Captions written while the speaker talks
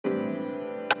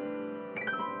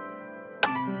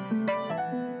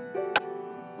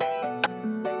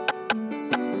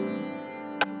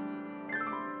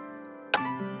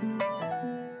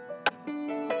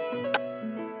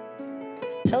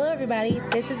everybody.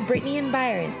 This is Brittany and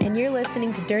Byron, and you're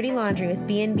listening to Dirty Laundry with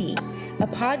B&B, a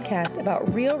podcast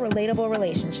about real, relatable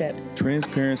relationships.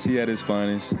 Transparency at its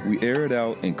finest. We air it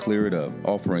out and clear it up,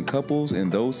 offering couples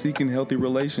and those seeking healthy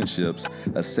relationships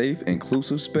a safe,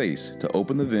 inclusive space to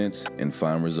open the vents and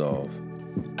find resolve.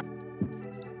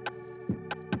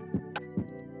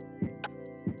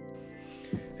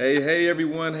 Hey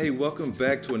everyone. Hey, welcome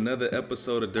back to another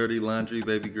episode of Dirty Laundry,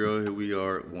 baby girl. Here we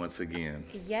are once again.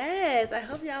 Yes, I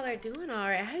hope y'all are doing all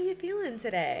right. How you feeling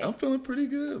today? I'm feeling pretty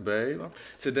good, babe.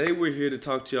 Today we're here to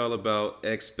talk to y'all about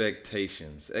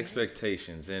expectations.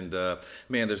 And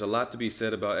man, there's a lot to be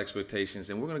said about expectations,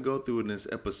 and we're going to go through it in this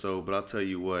episode, but I'll tell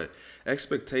you what,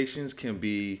 expectations can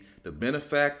be the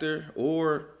benefactor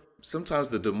or sometimes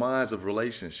the demise of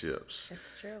relationships.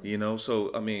 That's true. You know,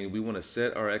 so, I mean, we want to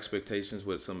set our expectations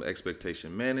with some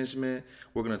expectation management.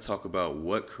 We're going to talk about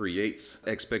what creates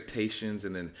expectations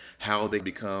and then how they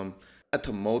become a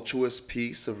tumultuous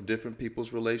piece of different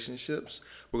people's relationships.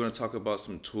 We're going to talk about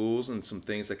some tools and some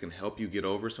things that can help you get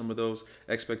over some of those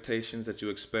expectations that you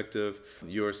expect of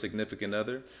your significant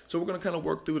other. So we're going to kind of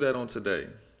work through that on today.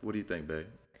 What do you think, babe?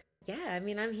 Yeah, I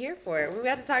mean, I'm here for it. We're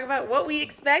about to talk about what we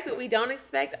expect, what we don't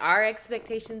expect. Are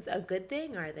expectations a good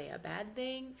thing? Are they a bad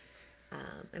thing?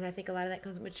 And I think a lot of that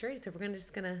comes with maturity. So we're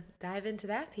just going to dive into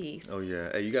that piece. Oh,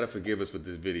 yeah. Hey, you got to forgive us with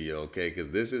this video, okay?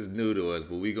 Because this is new to us,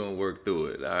 but we're going to work through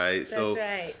it, all right? That's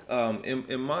right.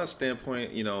 In my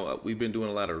standpoint, you know, we've been doing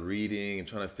a lot of reading and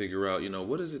trying to figure out, you know,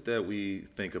 what is it that we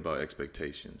think about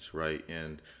expectations, right?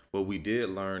 And what we did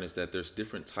learn is that there's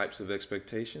different types of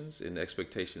expectations in the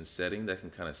expectation setting that can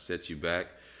kind of set you back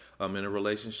in a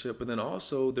relationship. But then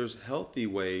also there's healthy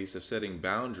ways of setting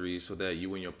boundaries so that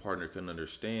you and your partner can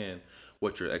understand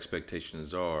what your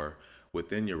expectations are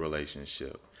within your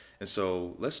relationship. And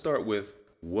so let's start with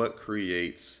what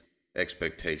creates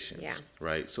expectations,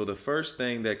 right? So the first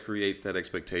thing that creates that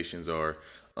expectations are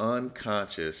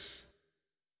unconscious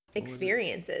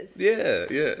experiences.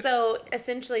 Yeah. So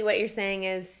essentially what you're saying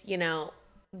is, you know,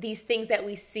 these things that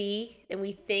we see and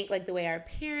we think, like the way our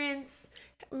parents'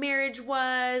 marriage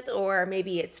was, or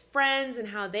maybe it's friends and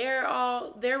how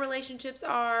their relationships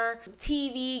are.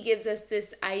 TV gives us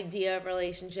this idea of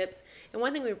relationships. And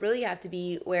one thing we really have to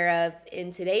be aware of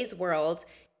in today's world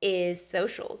is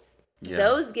socials. Yeah.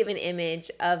 Those give an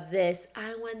image of this,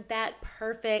 I want that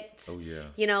perfect,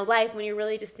 life, when you're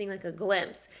really just seeing like a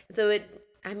glimpse. And so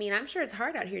I'm sure it's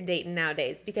hard out here dating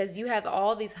nowadays because you have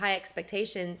all these high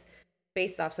expectations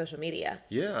based off social media.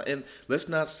 Yeah, and let's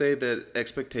not say that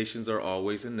expectations are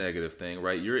always a negative thing,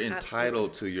 right? You're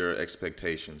entitled to your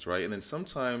expectations, right? And then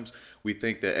sometimes we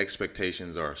think that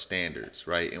expectations are standards,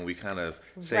 right? And we kind of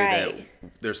say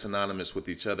that they're synonymous with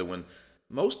each other when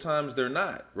most times they're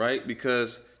not, right?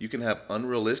 Because you can have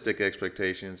unrealistic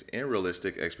expectations and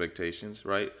realistic expectations,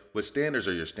 right? But standards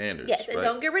are your standards. Yes, and right?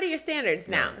 Don't get rid of your standards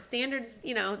now. Standards,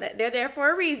 they're there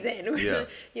for a reason. Yeah.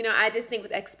 I just think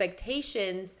with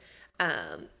expectations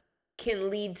can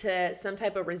lead to some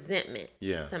type of resentment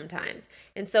sometimes.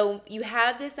 And so you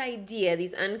have this idea,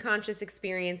 these unconscious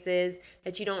experiences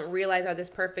that you don't realize are this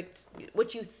perfect,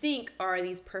 what you think are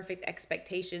these perfect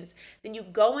expectations. Then you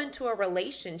go into a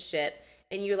relationship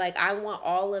and you're like, I want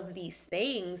all of these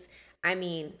things. I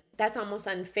mean, that's almost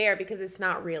unfair because it's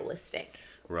not realistic.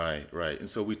 Right. And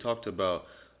so we talked about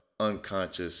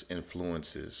unconscious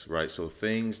influences, right? So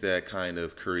things that kind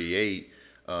of create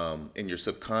in your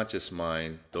subconscious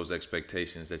mind those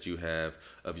expectations that you have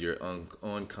of your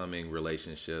oncoming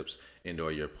relationships and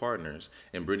or your partners.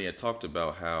 And Brittany had talked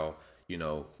about how,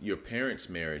 your parents'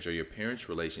 marriage or your parents'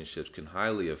 relationships can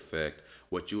highly affect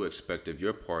what you expect of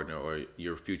your partner or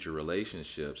your future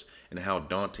relationships, and how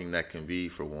daunting that can be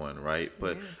for one, right?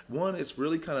 But one, it's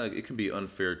really it can be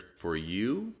unfair for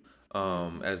you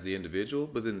as the individual,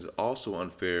 but then it's also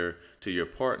unfair to your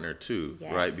partner too,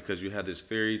 right? Because you have this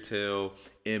fairy tale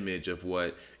image of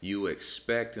what you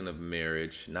expect in a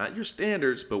marriage, not your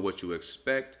standards, but what you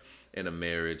expect in a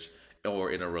marriage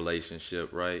or in a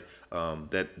relationship, right?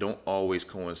 That don't always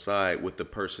coincide with the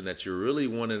person that you really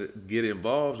want to get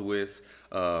involved with,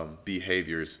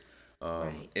 behaviors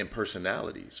and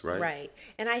personalities, right? Right.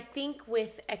 And I think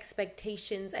with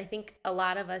expectations, I think a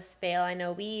lot of us fail. I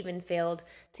know we even failed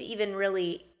to even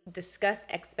really discuss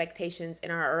expectations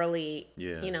in our early,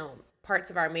 parts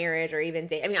of our marriage or even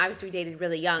date. I mean, obviously we dated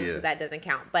really young, so that doesn't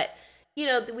count. But,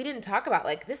 we didn't talk about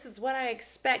like, this is what I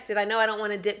expected. I know I don't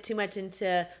want to dip too much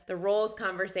into the roles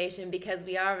conversation because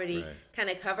we already kind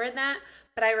of covered that.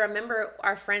 But I remember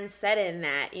our friend said in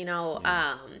that,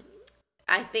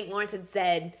 I think Lawrence had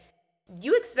said,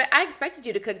 I expected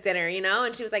you to cook dinner, you know?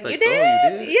 And she was It's like, you like,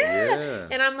 oh, you did? did? Yeah. Yeah.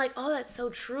 And I'm like, oh, that's so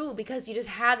true, because you just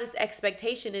have this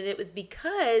expectation, and it was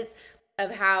because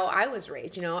of how I was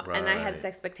raised, you know? And I had this Right.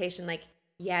 expectation, like,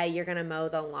 yeah, you're going to mow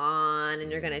the lawn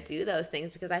and you're going to do those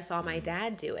things because I saw my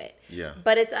dad do it. Yeah.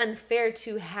 But it's unfair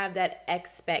to have that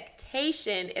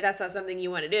expectation if that's not something you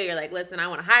want to do. You're like, listen, I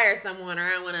want to hire someone,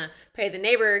 or I want to pay the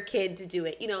neighbor kid to do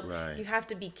it. You know, Right. you have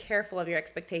to be careful of your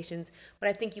expectations. But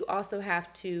I think you also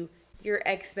have to, your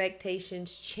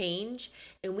expectations change,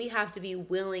 and we have to be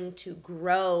willing to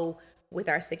grow with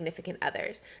our significant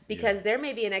others, because there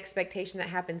may be an expectation that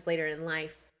happens later in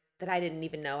life that I didn't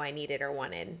even know I needed or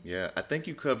wanted. Yeah, I think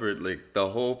you covered like the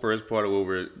whole first part of what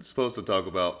we're supposed to talk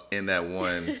about in that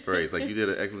one phrase. Like you did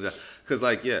an excellent job. Because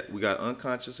like, yeah, we got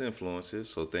unconscious influences,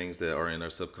 so things that are in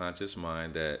our subconscious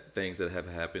mind, that things that have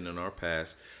happened in our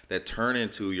past that turn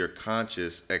into your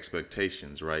conscious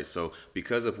expectations, right? So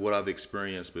because of what I've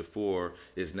experienced before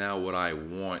is now what I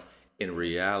want in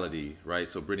reality, right?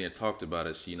 So Brittany had talked about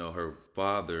it. She, her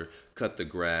father cut the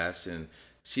grass, and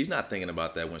she's not thinking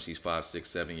about that when she's 5, 6,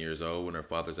 7 years old, when her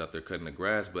father's out there cutting the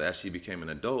grass. But as she became an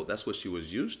adult, that's what she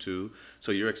was used to.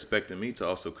 So you're expecting me to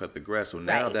also cut the grass. So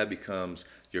now Right. that becomes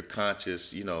your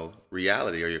conscious,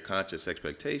 reality, or your conscious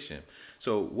expectation.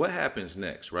 So what happens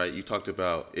next, right? You talked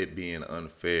about it being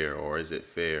unfair, or is it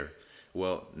fair?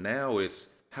 Well, now it's,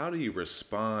 how do you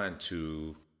respond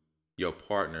to your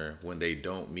partner when they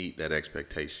don't meet that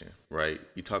expectation, right?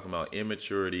 You're talking about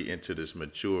immaturity into this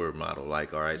mature model.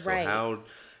 Like, all right, so Right.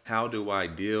 how do I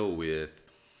deal with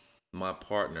my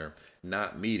partner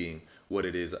not meeting what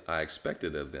it is I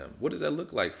expected of them? What does that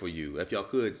look like for you? If y'all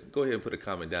could go ahead and put a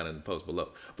comment down in the post below.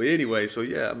 But anyway, so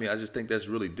yeah, I mean, I just think that's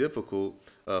really difficult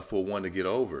for one to get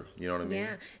over. You know what I mean?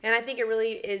 Yeah. And I think it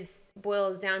really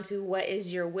boils down to, what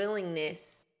is your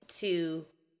willingness to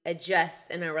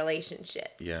adjust in a relationship?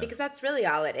 Yeah. Because that's really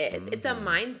all it is. It's a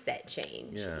mindset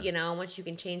change. Yeah. You know, once you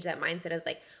can change that mindset, it's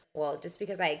like, well, just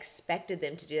because I expected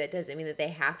them to do that doesn't mean that they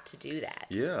have to do that.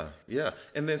 Yeah, yeah.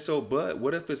 And then but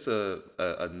what if it's a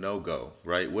no-go,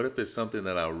 right? What if it's something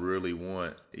that I really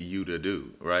want you to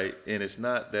do, right? And it's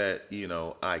not that,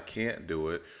 I can't do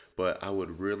it, but I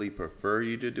would really prefer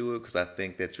you to do it because I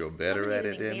think that you're better at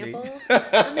it than me.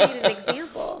 I'm gonna need an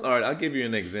example. All right, I'll give you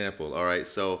an example. All right,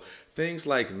 so things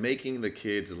like making the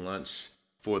kids lunch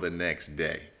for the next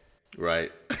day,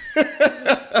 right?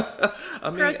 I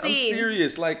mean, I'm Proceed.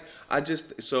 serious. Like,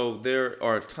 so there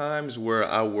are times where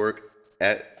I work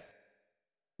at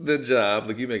the job.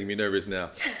 Look, you're making me nervous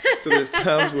now. So there's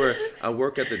times where I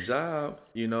work at the job,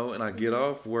 and I get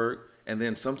off work, and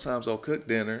then sometimes I'll cook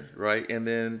dinner, right? And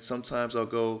then sometimes I'll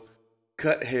go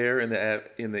cut hair in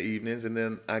the evenings, and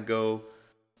then I go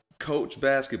coach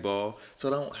basketball, so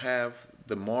I don't have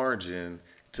the margin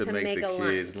to make the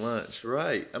kids lunch,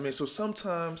 right? I mean, so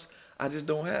sometimes I just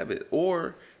don't have it.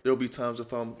 Or there'll be times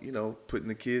if I'm, putting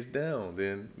the kids down,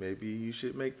 then maybe you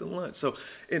should make the lunch. So,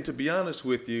 and to be honest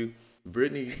with you,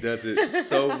 Brittany does it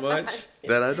so much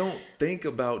that I don't think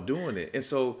about doing it. And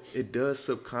so it does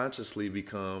subconsciously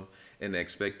become an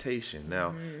expectation.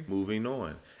 Now, moving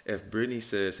on. If Brittany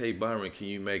says, hey, Byron, can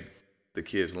you make the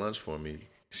kids lunch for me?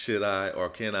 Should I, or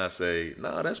can I say,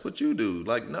 nah, that's what you do?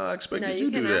 Like, nah, I expected you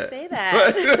do that. Say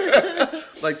that.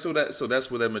 Like, so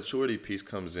that's where that maturity piece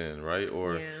comes in, right?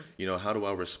 Or, Yeah. how do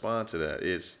I respond to that?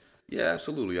 It's, yeah,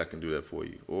 absolutely, I can do that for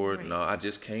you. Or, Right. no, I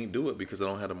just can't do it because I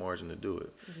don't have the margin to do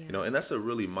it. Yeah. And that's a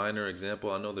really minor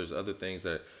example. I know there's other things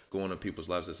that go on in people's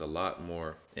lives that's a lot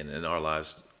more, and in our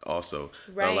lives also,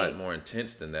 are a lot Right. more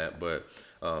intense than that. But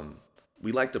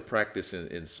we like to practice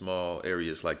in small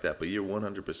areas like that. But you're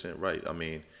 100% right. I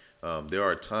mean, there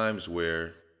are times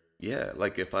where, yeah,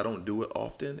 like if I don't do it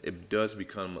often, it does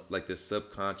become like this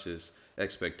subconscious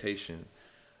expectation,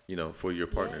 for your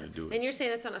partner to do it. And you're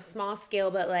saying that's on a small scale,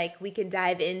 but like we could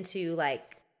dive into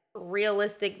like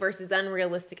realistic versus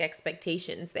unrealistic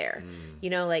expectations there.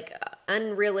 Like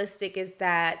unrealistic is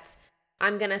that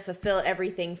I'm going to fulfill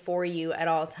everything for you at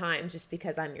all times just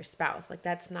because I'm your spouse. Like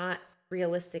that's not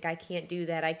realistic. I can't do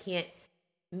that. I can't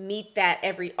meet that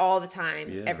all the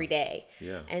time, every day.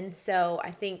 Yeah. And so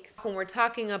I think when we're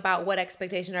talking about what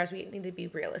expectations are, we need to be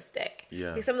realistic.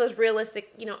 Yeah. Because some of those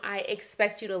realistic, I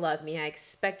expect you to love me. I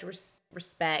expect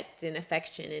respect and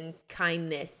affection and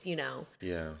kindness,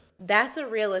 Yeah. That's a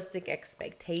realistic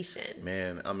expectation.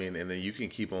 Man, I mean, and then you can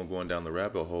keep on going down the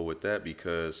rabbit hole with that,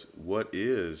 because what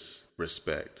is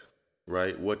respect,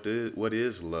 right? What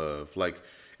is love? Like,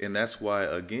 and that's why,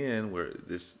 again, where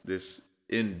this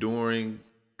enduring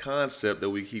concept that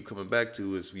we keep coming back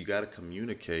to is we got to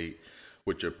communicate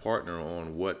with your partner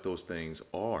on what those things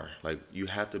are. Like, you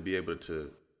have to be able to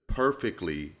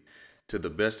perfectly to the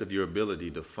best of your ability,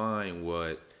 define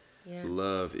what Yeah.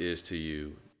 love is to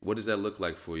you. What does that look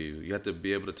like for you? You have to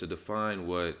be able to define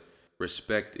what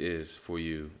respect is for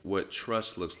you, what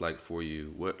trust looks like for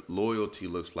you, what loyalty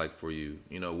looks like for you.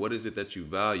 You know, what is it that you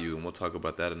value? And we'll talk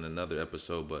about that in another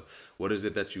episode. But what is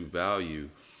it that you value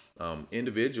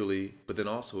individually, but then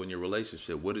also in your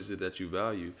relationship? What is it that you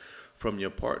value from your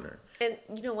partner? And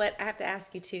you know what? I have to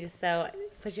ask you too. So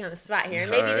put you on the spot here.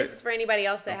 And All maybe right. this is for anybody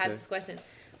else that has Okay. this question.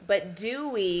 But do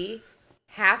we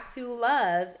have to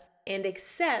love and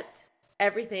accept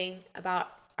everything about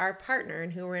our partner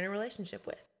and who we're in a relationship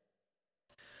with?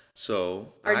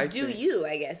 So Or I do think, you,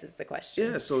 I guess is the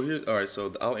question. yeah, so here, all right,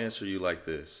 so I'll answer you like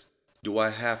this. Do I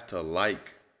have to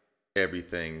like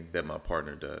everything that my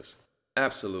partner does?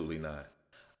 Absolutely not.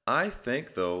 I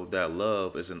think, though, that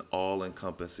love is an all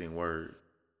encompassing word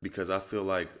because I feel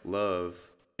like love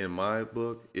in my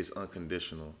book is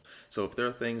unconditional. So if there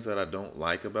are things that I don't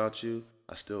like about you,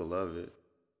 I still love it.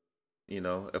 You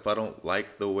know, if I don't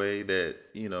like the way that,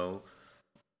 you know,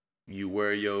 you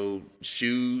wear your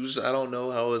shoes, I don't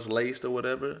know how it's laced or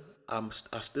whatever, I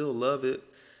still love it.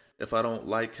 If I don't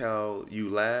like how you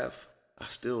laugh, I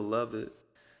still love it.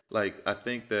 Like, I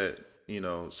think that, you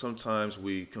know, sometimes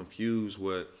we confuse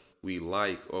what we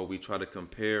like, or we try to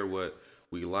compare what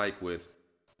we like with,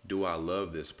 do I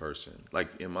love this person? Like,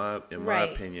 in my Right.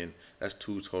 opinion, that's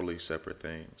two totally separate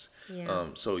things. Yeah.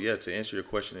 So yeah, to answer your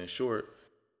question in short,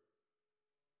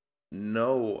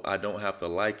 no, I don't have to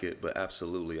like it, but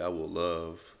absolutely I will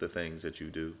love the things that you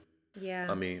do. Yeah.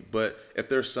 I mean, but if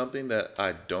there's something that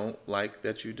I don't like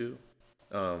that you do,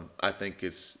 I think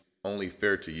it's only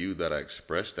fair to you that I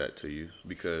express that to you,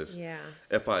 because Yeah.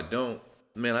 if I don't,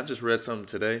 man, I just read something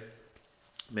today.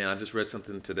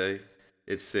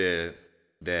 It said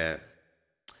that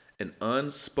an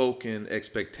unspoken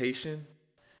expectation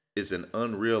is an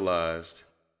unrealized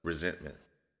resentment.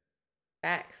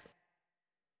 Facts.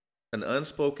 An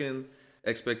unspoken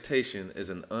expectation is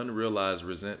an unrealized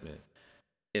resentment.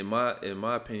 In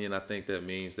my opinion, I think that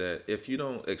means that if you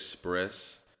don't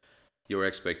express your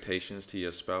expectations to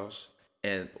your spouse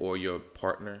and or your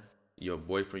partner, your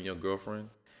boyfriend, your girlfriend,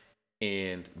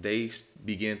 and they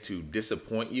begin to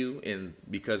disappoint you and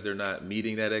because they're not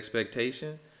meeting that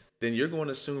expectation, then you're going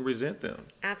to soon resent them.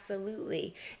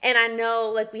 Absolutely. And I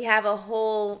know like we have a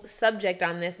whole subject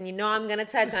on this and you know I'm going to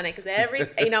touch on it because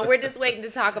we're just waiting to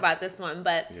talk about this one,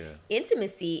 but Yeah.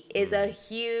 intimacy is a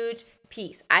huge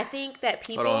piece. I think that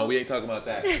people Hold on, we ain't talking about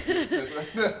that.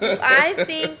 I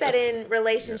think that in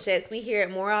relationships we hear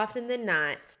it more often than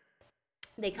not.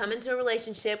 They come into a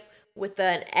relationship with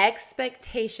an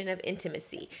expectation of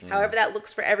intimacy. However that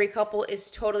looks for every couple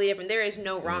is totally different. There is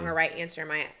no wrong or right answer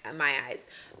in my eyes.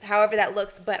 However that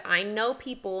looks, but I know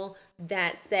people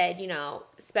that said, you know,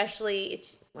 especially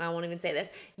I won't even say this.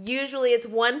 Usually it's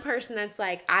one person that's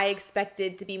like, I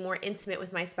expected to be more intimate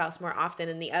with my spouse more often,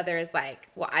 and the other is like,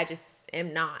 well, I just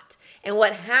am not. And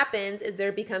what happens is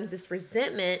there becomes this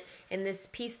resentment and this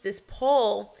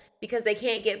pull because they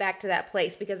can't get back to that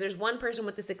place because there's one person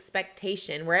with this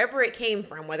expectation, wherever it came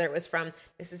from, whether it was from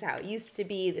this is how it used to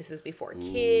be, this was before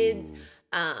kids,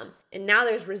 and now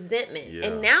there's resentment. Yeah.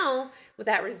 And now with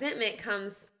that resentment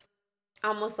comes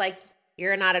almost like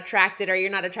you're not attracted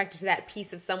to that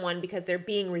piece of someone because they're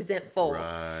being resentful.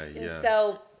 Right, And yeah.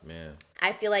 so Man.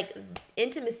 I feel like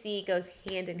intimacy goes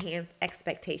hand in hand with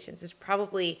expectations. It's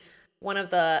probably one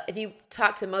of the, if you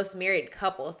talk to most married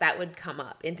couples, that would come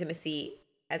up, intimacy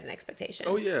as an expectation.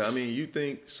 Oh yeah, I mean, you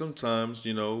think sometimes,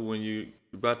 you know, when you're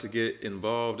about to get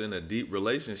involved in a deep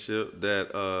relationship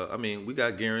that I mean, we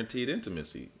got guaranteed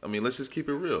intimacy. I mean, let's just keep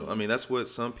it real. I mean, that's what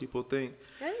some people think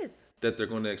That is. that they're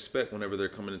going to expect whenever they're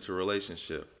coming into a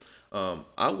relationship.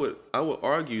 I would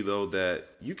argue though that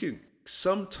you can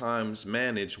sometimes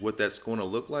manage what that's going to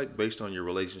look like based on your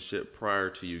relationship prior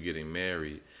to you getting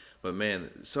married. But man,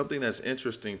 something that's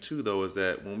interesting too though is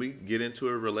that when we get into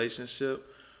a relationship,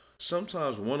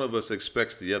 sometimes one of us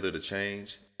expects the other to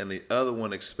change and the other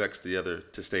one expects the other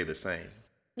to stay the same.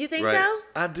 You think Right? so?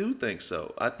 I do think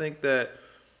so. I think that,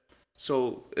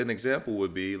 so an example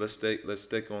would be, let's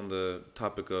stick on the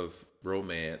topic of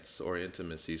romance or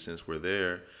intimacy since we're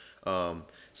there.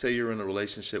 Say you're in a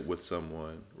relationship with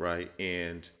someone, right?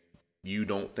 And you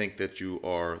don't think that you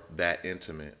are that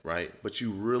intimate, right? But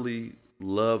you really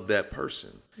love that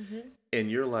person. And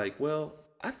you're like, well,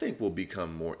 I think we'll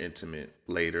become more intimate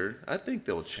later. I think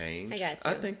they'll change. I got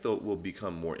you. I think we'll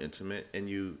become more intimate. And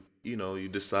you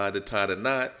decide to tie the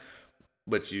knot,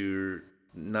 but you're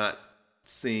not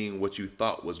seeing what you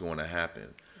thought was going to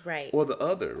happen. Right. Or the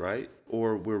other, right?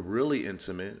 Or we're really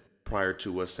intimate prior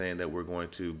to us saying that we're going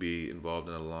to be involved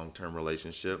in a long-term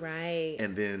relationship. Right.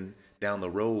 And then down the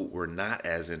road, we're not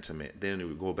as intimate. Then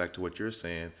we go back to what you're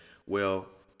saying. Well,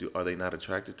 are they not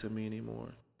attracted to me anymore?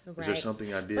 Right. Is there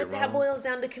something I did wrong? But that boils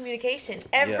down to communication.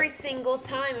 Every single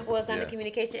time it boils down to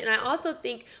communication. And I also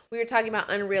think we were talking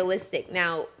about unrealistic.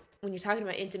 Now, when you're talking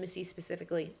about intimacy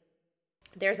specifically,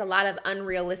 there's a lot of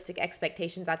unrealistic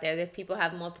expectations out there. If people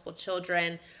have multiple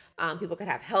children, people could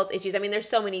have health issues. I mean, there's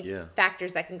so many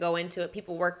factors that can go into it.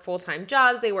 People work full-time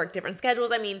jobs. They work different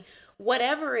schedules. I mean,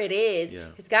 whatever it is,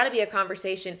 it's got to be a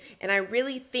conversation. And I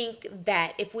really think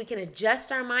that if we can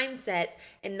adjust our mindsets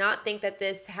and not think that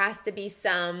this has to be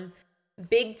some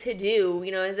big to do,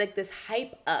 it's like this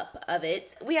hype up of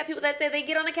it. We have people that say they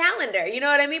get on a calendar, you know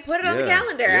what I mean? Put it on the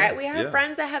calendar. We have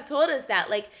friends that have told us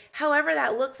that, like, however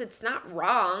that looks, it's not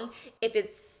wrong if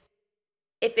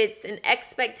it's an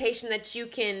expectation that you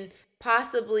can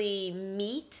possibly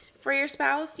meet for your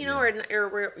spouse, or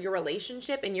your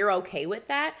relationship, and you're okay with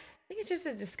that. I think it's just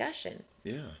a discussion.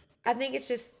 Yeah. I think it's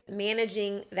just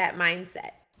managing that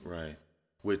mindset. Right.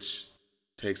 Which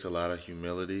takes a lot of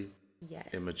humility. Yes.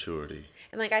 And maturity.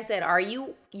 And like I said,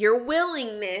 your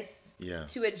willingness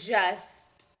to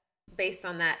adjust based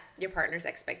on that, your partner's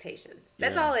expectations.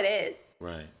 That's all it is.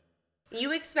 Right.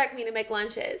 You expect me to make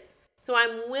lunches, so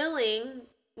I'm willing,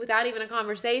 without even a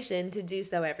conversation, to do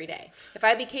so every day. If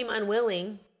I became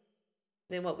unwilling,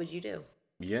 then what would you do?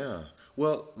 Yeah.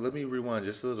 Well, let me rewind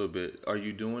just a little bit. Are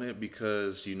you doing it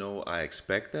because I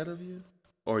expect that of you?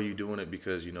 Or are you doing it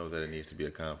because you know that it needs to be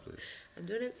accomplished? I'm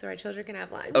doing it so our children can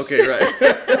have lunch. Okay, right.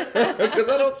 Because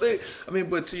I don't think,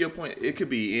 but to your point, it could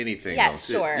be anything. Yeah,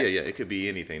 sure. It could be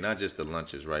anything, not just the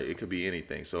lunches, right? It could be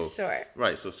anything. So, sure.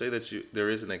 Right, so say that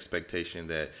there is an expectation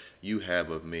that you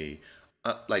have of me,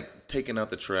 like taking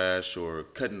out the trash or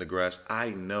cutting the grass.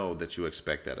 I know that you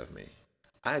expect that of me.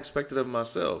 I expect it of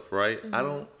myself, right?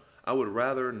 Mm-hmm. I would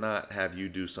rather not have you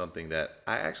do something that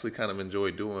I actually kind of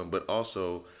enjoy doing, but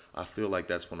also I feel like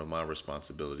that's one of my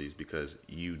responsibilities because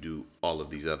you do all of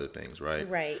these other things, right?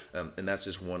 Right. And that's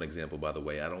just one example, by the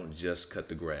way. I don't just cut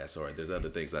the grass. All right, there's other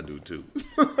things I do too.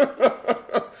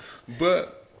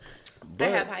 but I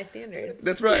have high standards.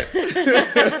 That's right.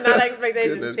 Not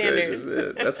expectations,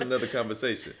 standards. Yeah, that's another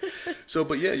conversation. So,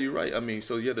 but yeah, you're right.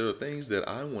 There are things that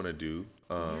I want to do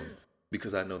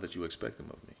because I know that you expect them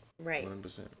of me. Right.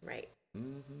 100%. Right.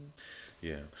 Mm-hmm.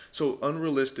 Yeah. So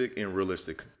unrealistic and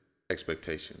realistic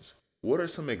expectations. What are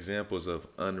some examples of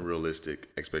unrealistic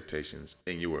expectations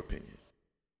in your opinion?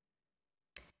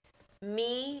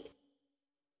 Me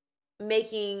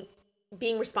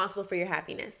being responsible for your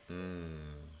happiness.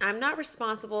 I'm not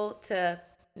responsible to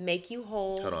make you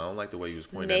whole. Hold on, I don't like the way you was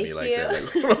pointing at me like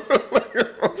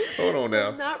that. Hold on now.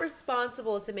 I'm not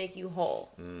responsible to make you whole.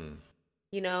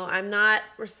 I'm not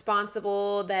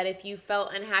responsible that if you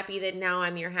felt unhappy that now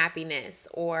I'm your happiness,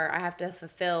 or I have to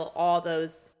fulfill all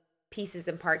those pieces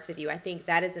and parts of you. I think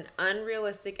that is an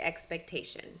unrealistic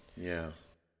expectation. Yeah.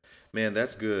 Man,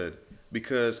 that's good.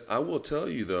 Because I will tell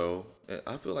you though,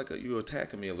 I feel like you're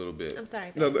attacking me a little bit. I'm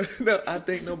sorry. No, but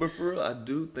for real, I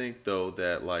do think though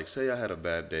that, like, say I had a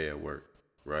bad day at work,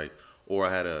 right? Or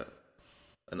I had an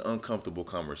uncomfortable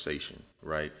conversation,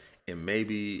 right? And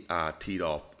maybe I teed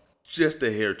off just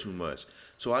a hair too much.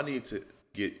 So I need to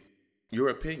get your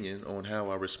opinion on how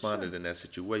I responded in that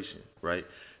situation, right?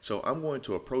 So I'm going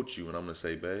to approach you and I'm going to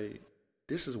say, babe,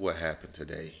 this is what happened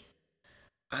today.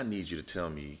 I need you to tell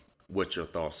me what your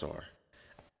thoughts are.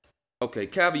 Okay,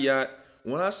 caveat,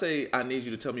 when I say I need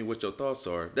you to tell me what your thoughts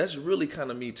are, that's really kind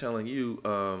of me telling you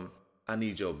I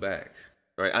need your back,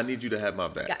 right? I need you to have my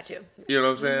back. Got you. You know what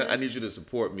I'm saying? Mm-hmm. I need you to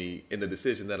support me in the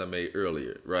decision that I made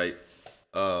earlier, right?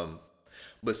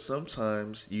 But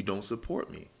sometimes you don't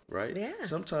support me, right? Yeah.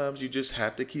 Sometimes you just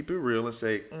have to keep it real and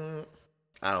say,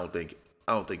 I don't think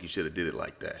you should have did it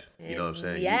like that. You know what I'm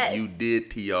saying? Yes. You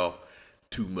did tee off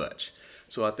too much.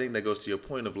 So I think that goes to your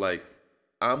point of, like,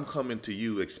 I'm coming to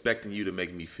you expecting you to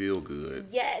make me feel good.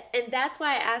 Yes. And that's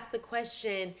why I asked the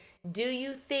question, do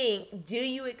you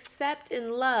accept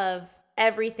and love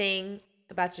everything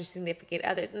about your significant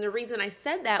others? And the reason I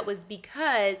said that was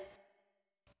because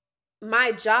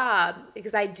my job,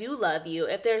 because I do love you,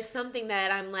 if there's something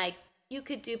that I'm like, you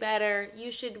could do better,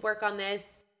 you should work on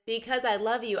this, because I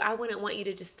love you, I wouldn't want you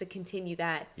to continue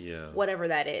that, whatever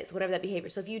that is, whatever that behavior.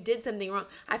 So if you did something wrong,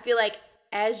 I feel like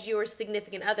as your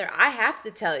significant other, I have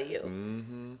to tell you.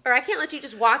 Mm-hmm. Or I can't let you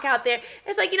just walk out there.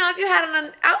 It's like, if you had on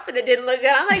an outfit that didn't look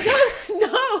good, I'm like,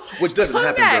 no. Which doesn't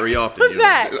happen very often. Come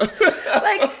back.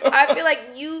 Like, I feel like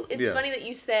it's funny that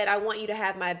you said, I want you to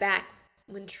have my back,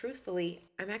 when truthfully,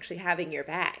 I'm actually having your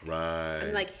back. Right.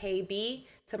 I'm like, hey, B,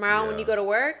 Tomorrow when Yeah. you go to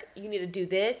work, you need to do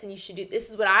this and you should do this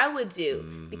is what I would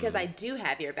do because I do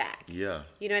have your back. Yeah.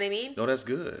 You know what I mean? No, that's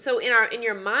good. So in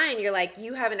your mind, you're like,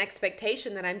 you have an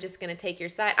expectation that I'm just gonna take your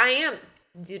side. I am.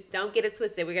 Don't get it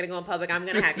twisted. We're gonna go in public. I'm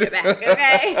gonna have your back,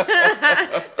 okay?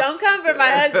 Don't come for my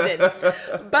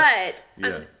husband. But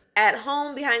Yeah. at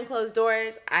home behind closed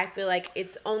doors, I feel like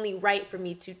it's only right for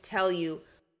me to tell you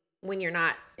when you're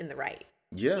not in the right.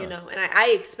 Yeah. You know, and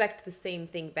I expect the same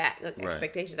thing back. Like, Right.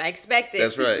 expectations. I expect it.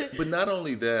 That's right. But not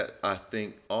only that, I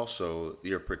think also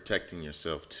you're protecting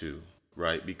yourself too,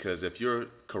 right? Because if you're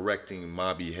correcting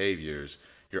my behaviors,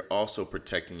 you're also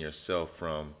protecting yourself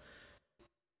from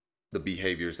the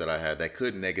behaviors that I had that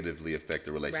could negatively affect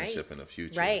the relationship in the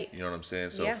future. Right. You know what I'm saying?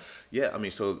 So Yeah. yeah, I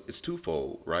mean, so it's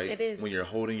twofold, right? It is. When you're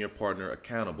holding your partner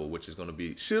accountable, which is going to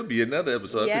be, should be another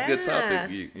episode. That's a good Yeah.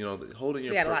 topic. You know, holding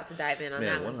your We got a lot to dive in on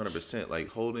man, that one. 100%. Like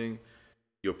holding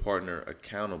your partner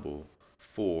accountable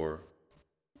for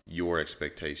your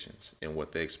expectations and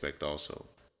what they expect also.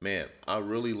 Man, I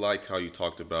really like how you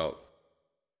talked about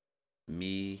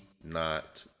me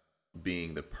not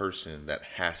being the person that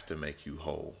has to make you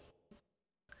whole.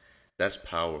 That's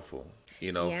powerful,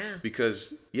 you know, Yeah.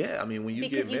 because I mean, when you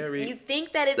Because get married, you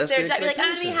think that it's that's their the job. You're like, I'm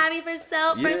gonna be expectation. happy for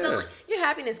self. Yeah. Your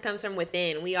happiness comes from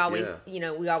within. We always,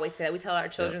 Yeah. we always say that. We tell our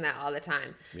children that all the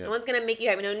time. Yeah. No one's gonna make you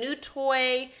happy. No new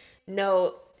toy,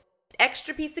 no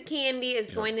extra piece of candy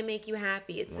is going to make you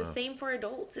happy. It's the same for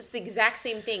adults. It's the exact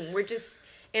same thing. We're just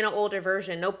in an older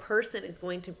version. No person is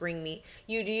going to bring me.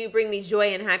 Do you bring me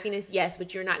joy and happiness? Yes,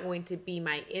 but you're not going to be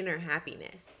my inner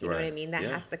happiness. You know what I Right. mean? That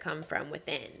Yeah. has to come from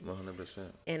within.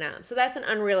 100%. And so that's an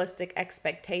unrealistic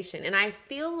expectation. And I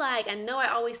feel like, I know I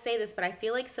always say this, but I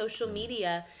feel like social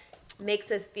media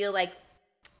makes us feel like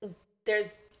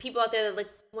there's people out there that like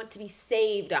want to be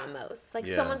saved almost. Like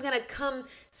Yeah. someone's going to come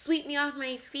sweep me off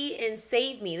my feet and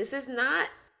save me. It's not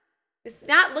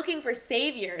looking for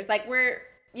saviors. Like we're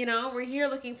here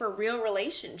looking for real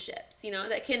relationships,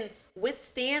 that can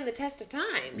withstand the test of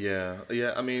time. Yeah.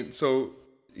 I mean, so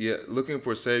looking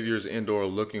for saviors and/or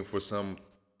looking for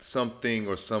something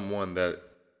or someone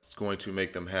that's going to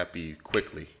make them happy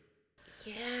quickly,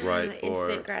 Yeah. right?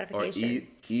 Instant gratification.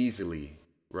 Easily,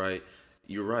 right?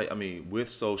 You're right. I mean, with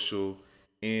social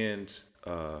and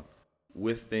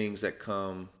with things that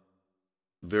come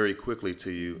very quickly to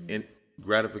you, and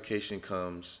gratification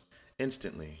comes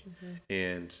instantly.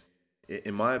 And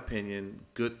in my opinion,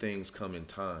 good things come in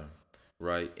time,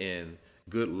 right? And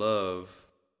good love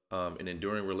and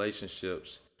enduring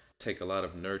relationships take a lot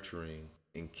of nurturing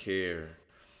and care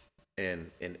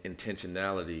and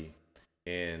intentionality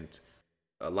and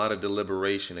a lot of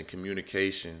deliberation and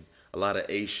communication, a lot of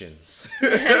Asians,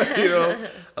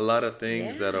 a lot of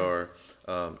things that are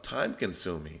time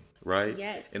consuming, right?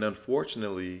 Yes. And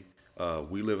unfortunately,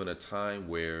 we live in a time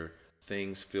where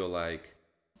things feel like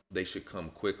they should come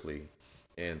quickly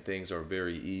and things are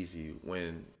very easy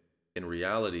when in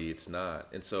reality it's not.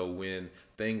 And so when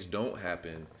things don't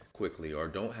happen quickly or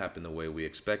don't happen the way we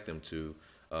expect them to,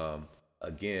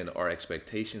 again, our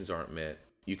expectations aren't met.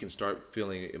 You can start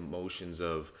feeling emotions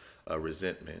of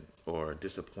resentment or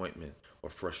disappointment or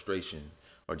frustration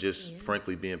or just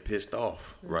frankly being pissed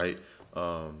off, right?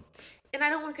 And I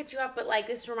don't want to cut you off, but like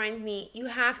this reminds me, you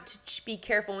have to be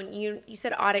careful when you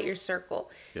said audit your circle.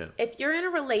 Yeah. If you're in a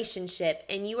relationship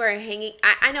and you are hanging,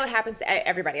 I know it happens to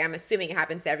everybody. I'm assuming it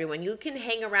happens to everyone. You can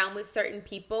hang around with certain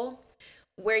people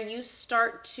where you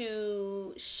start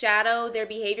to shadow their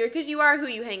behavior because you are who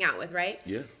you hang out with, right?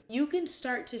 Yeah. You can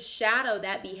start to shadow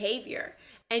that behavior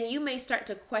and you may start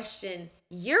to question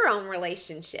your own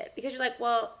relationship because you're like,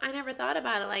 well, I never thought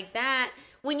about it like that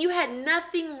when you had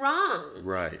nothing wrong.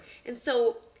 Right. And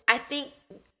so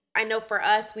I know for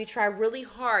us, we try really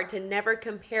hard to never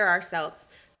compare ourselves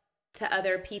to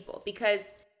other people because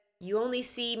you only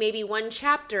see maybe one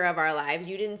chapter of our lives.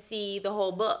 You didn't see the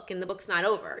whole book and the book's not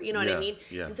over. You know what I mean?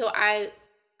 Yeah. And so I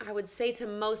would say to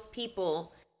most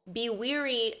people, be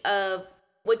weary of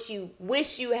what you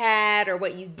wish you had or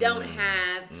what you don't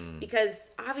have because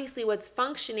obviously what's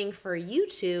functioning for you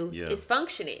two is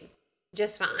functioning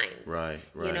just fine. Right.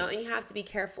 And you have to be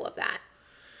careful of that.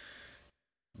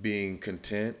 Being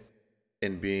content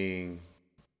and being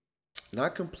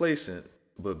not complacent,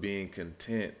 but being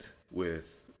content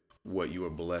with what you are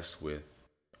blessed with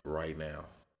right now.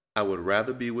 I would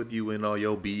rather be with you in all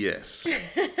your BS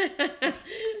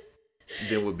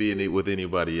than with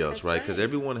anybody else, That's right? Because right.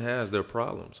 everyone has their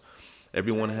problems.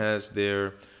 Everyone has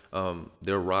their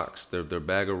rocks, their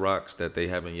bag of rocks that they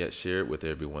haven't yet shared with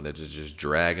everyone. That is just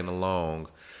dragging along.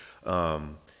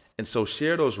 And so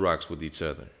share those rocks with each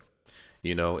other,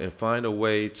 and find a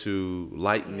way to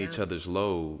lighten each other's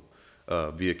load.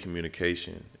 via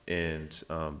communication and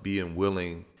being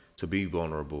willing to be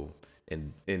vulnerable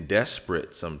and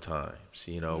desperate sometimes,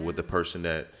 with the person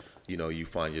that, you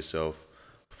find yourself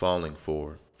falling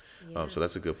for. So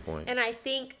that's a good point. And I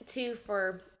think, too,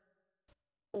 for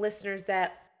listeners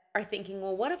that are thinking,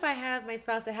 well, what if I have my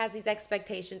spouse that has these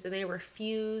expectations and they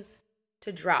refuse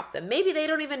to drop them? Maybe they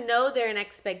don't even know they're an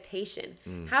expectation.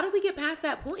 How do we get past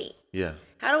that point? Yeah.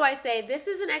 How do I say, this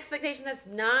is an expectation that's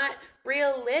not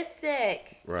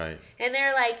realistic? Right. And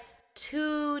they're like,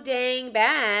 too dang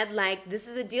bad. Like, this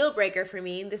is a deal breaker for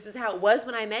me. This is how it was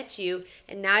when I met you,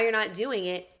 and now you're not doing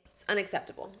it. It's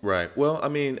unacceptable. Right. Well, I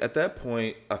mean, at that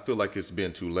point, I feel like it's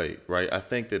been too late, right? I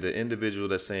think that the individual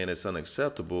that's saying it's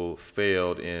unacceptable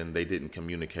failed and they didn't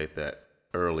communicate that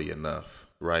early enough,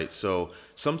 right? So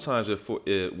sometimes if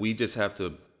we just have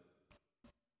to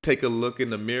take a look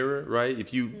in the mirror, right?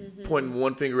 If you point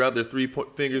one finger out, there's three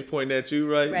fingers pointing at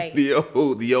you, right? Right.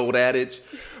 The old adage.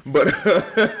 But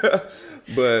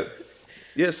but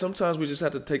yeah, sometimes we just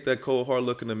have to take that cold hard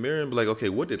look in the mirror and be like, okay,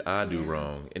 what did I do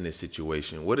wrong in this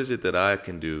situation? What is it that I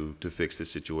can do to fix this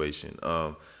situation?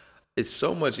 It's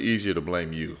so much easier to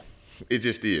blame you. It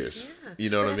just is. Yeah. You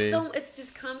know what I mean? It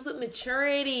just comes with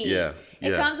maturity. Yeah.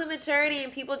 It comes with maturity,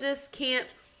 and people just can't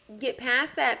get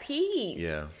past that piece.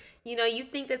 Yeah. You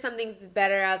think that something's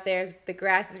better out there. The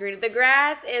grass is green. The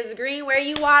grass is green where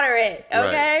you water it,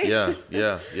 okay? Right.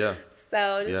 Yeah.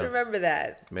 So just remember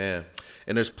that. Man.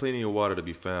 And there's plenty of water to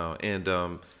be found.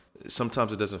 And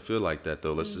sometimes it doesn't feel like that,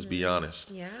 though. Let's just be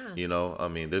honest. Yeah. I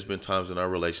mean, there's been times in our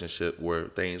relationship where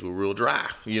things were real dry,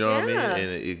 what I mean? And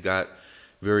it got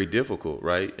very difficult,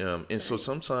 right? And so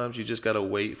sometimes you just got to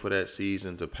wait for that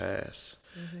season to pass,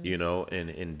 and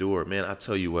endure. Man, I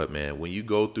tell you what, man, when you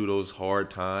go through those hard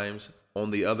times,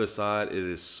 on the other side, it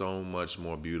is so much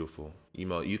more beautiful.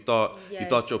 You thought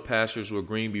your pastures were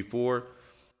green before.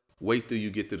 Wait till you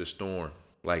get to the storm.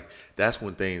 Like, that's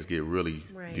when things get really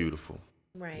beautiful.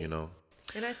 Right.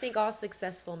 And I think all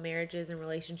successful marriages and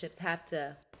relationships have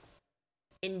to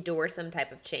endure some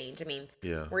type of change. I mean,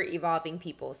 we're evolving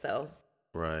people, so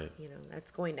right. That's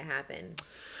going to happen.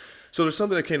 So there's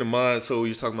something that came to mind. So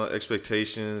you're talking about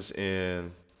expectations,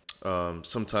 and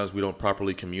sometimes we don't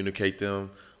properly communicate them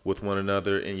with one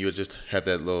another, and you just have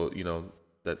that little,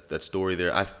 that story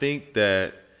there. I think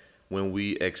that when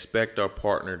we expect our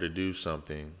partner to do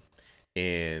something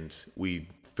and we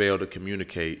fail to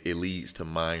communicate, it leads to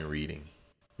mind reading,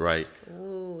 right?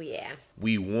 Ooh, yeah.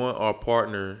 We want our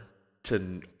partner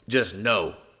to just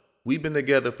know. We've been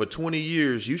together for 20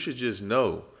 years. You should just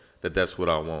know that that's what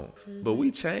I want. But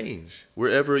we change. We're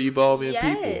ever evolving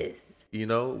people.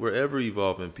 We're ever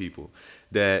evolving people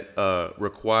that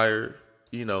require,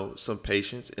 some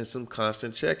patience and some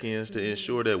constant check-ins to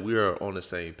ensure that we are on the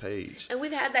same page. And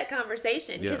we've had that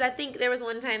conversation because I think there was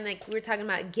one time like we were talking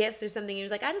about gifts or something. He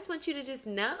was like, I just want you to just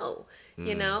know,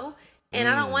 and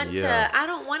I don't want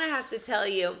to have to tell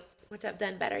you, which I've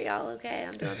done better, y'all. Okay.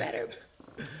 I'm doing better.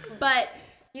 But,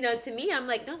 to me, I'm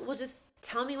like, no, well, just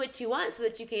tell me what you want so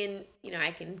that you can,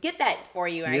 I can get that for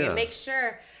you. I can make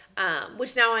sure.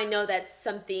 Which now I know that's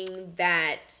something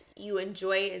that you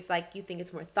enjoy, is like you think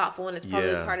it's more thoughtful, and it's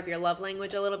probably part of your love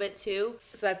language a little bit too.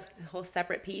 So that's a whole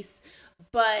separate piece.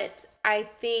 But I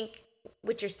think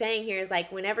what you're saying here is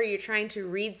like whenever you're trying to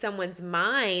read someone's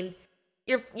mind,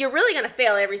 you're really going to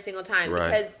fail every single time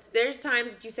because there's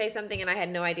times that you say something and I had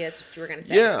no idea that's what you were going to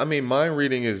say. Yeah, I mean, mind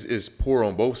reading is poor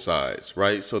on both sides,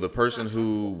 right? So the person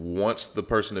who wants the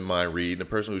person to mind read, and the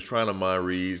person who's trying to mind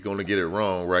read is going to get it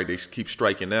wrong, right? They keep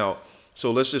striking out.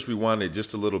 So let's just rewind it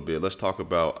just a little bit. Let's talk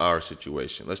about our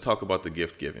situation. Let's talk about the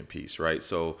gift giving piece, right?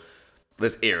 So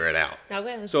let's air it out.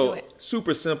 Okay, let's do it.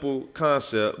 Super simple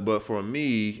concept, but for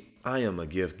me, I am a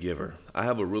gift giver. I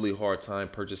have a really hard time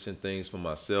purchasing things for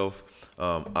myself.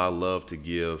 I love to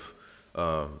give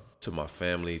to my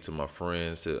family, to my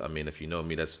friends. If you know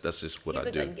me, that's just what I do.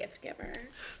 He's a good gift giver.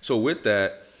 So with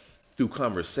that, through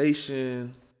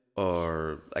conversation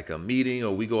or like a meeting,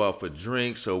 or we go out for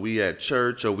drinks, or we at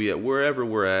church, or we at wherever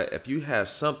we're at, if you have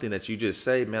something that you just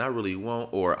say, man, I really want,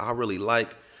 or I really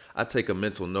like, I take a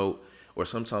mental note, or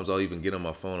sometimes I'll even get on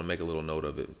my phone and make a little note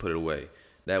of it and put it away.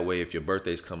 That way, if your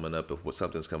birthday's coming up, if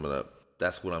something's coming up,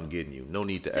 that's what I'm getting you. No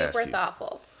need to ask you. Super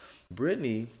thoughtful.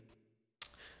 Brittany,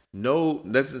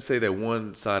 doesn't say that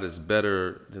one side is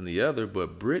better than the other,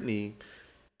 but Brittany,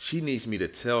 she needs me to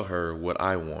tell her what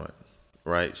I want,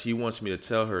 right? She wants me to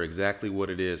tell her exactly what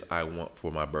it is I want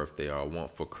for my birthday or I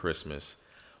want for Christmas.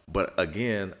 But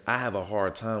again, I have a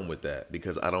hard time with that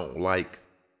because I don't like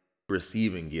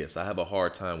receiving gifts. I have a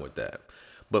hard time with that.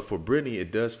 But for Brittany,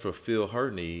 it does fulfill her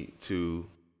need to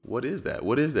what is that?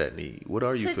 What is that need? What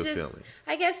are you To just, fulfilling?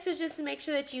 I guess, to just make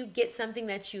sure that you get something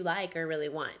that you like or really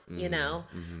want, you know?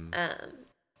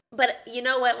 But you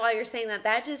know what? While you're saying that,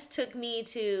 that just took me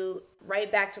to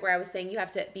right back to where I was saying you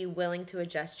have to be willing to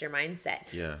adjust your mindset.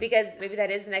 Yeah. Because maybe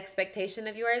that is an expectation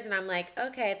of yours. And I'm like,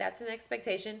 okay, that's an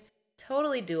expectation.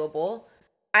 Totally doable.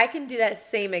 I can do that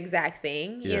same exact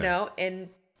thing, Yeah. you know? And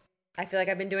I feel like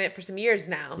I've been doing it for some years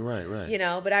now. Right. You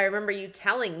know, but I remember you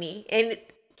telling me. And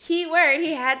key word,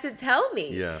 he had to tell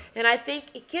me. Yeah. And I think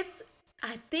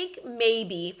I think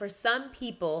maybe for some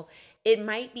people, it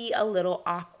might be a little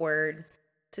awkward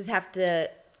to have to,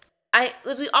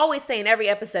 as we always say in every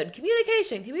episode,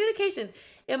 communication.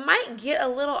 It might get a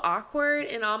little awkward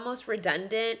and almost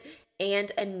redundant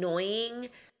and annoying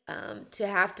to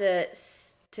have to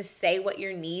say what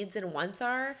your needs and wants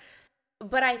are.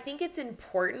 But I think it's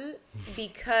important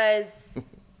because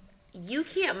you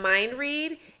can't mind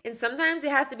read, and sometimes it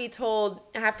has to be told.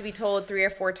 I have to be told 3 or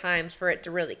 4 times for it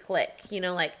to really click. You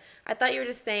know, like, I thought you were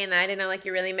just saying that. I didn't know like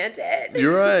you really meant it.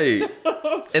 You're right.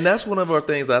 And that's one of our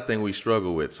things I think we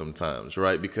struggle with sometimes,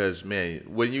 right? Because, man,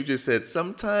 when you just said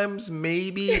sometimes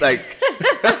maybe, like,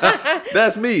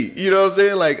 that's me. You know what I'm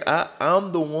saying? Like,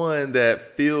 I'm the one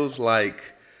that feels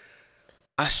like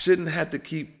I shouldn't have to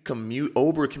keep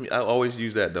I always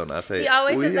use that, don't I? I say, He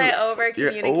always says I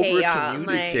over-communicate, y'all. I'm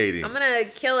like, I'm going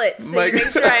to kill it so you make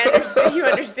sure I understand. You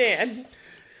understand.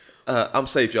 I'm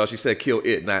safe, y'all. She said kill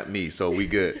it, not me, so we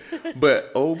good.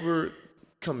 But over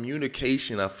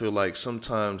communication, I feel like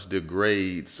sometimes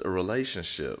degrades a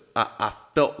relationship. I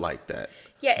felt like that.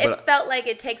 Yeah, it felt like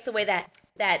it takes away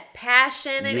that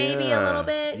passion maybe a little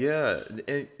bit. Yeah,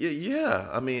 and yeah.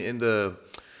 I mean, in the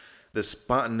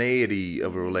spontaneity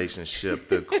of a relationship,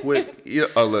 the quick.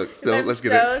 Oh, look, so let's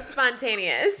get it. So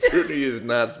spontaneous. Brittany is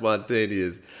not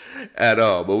spontaneous at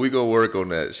all, but we gonna work on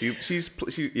that. She's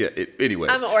anyway.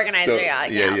 I'm an organizer,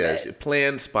 yeah.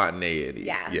 Planned spontaneity.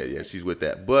 Yeah. She's with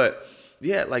that, but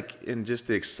yeah, like in just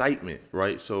the excitement,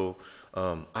 right? So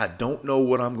I don't know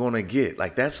what I'm gonna get.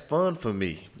 Like that's fun for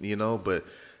me, you know. But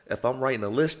if I'm writing a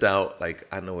list out, like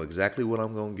I know exactly what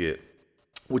I'm gonna get,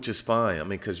 which is fine. I mean,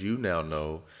 because you now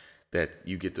know that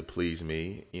you get to please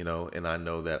me, you know, and I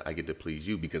know that I get to please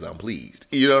you because I'm pleased.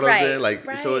 You know what I'm saying?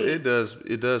 Like, so it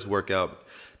does work out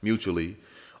mutually.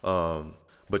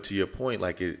 But to your point,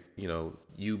 like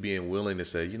you being willing to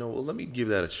say, well, let me give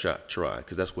that a try,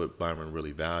 because that's what Byron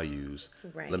really values.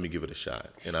 Right. Let me give it a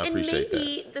shot, and I appreciate that. And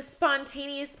maybe the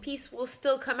spontaneous piece will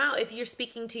still come out if you're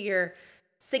speaking to your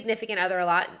significant other a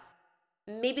lot.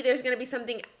 Maybe there's going to be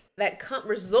something that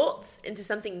results into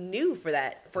something new for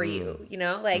you,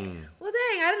 like, well,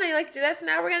 dang, I don't know, you like to do that, so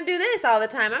now we're going to do this all the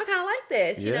time. I kind of like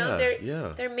this, you know?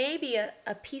 There may be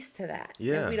a piece to that.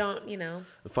 Yeah. If we don't,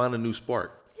 Find a new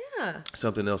spark. Yeah.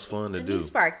 Something else fun to do. A new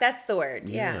spark, that's the word.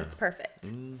 Yeah, it's perfect.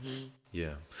 Mm-hmm.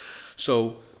 Yeah.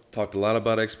 So, talked a lot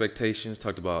about expectations,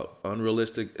 talked about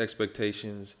unrealistic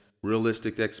expectations,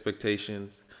 realistic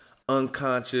expectations,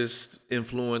 unconscious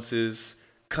influences,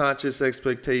 conscious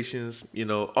expectations,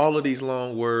 all of these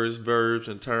long words, verbs,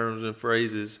 and terms and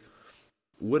phrases.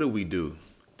 What do we do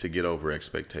to get over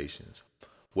expectations?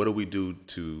 What do we do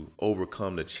to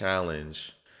overcome the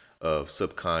challenge of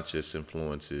subconscious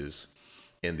influences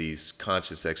and these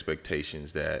conscious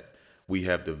expectations that we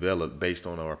have developed based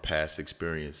on our past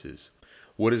experiences?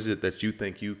 What is it that you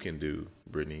think you can do,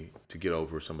 Brittany, to get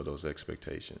over some of those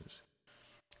expectations?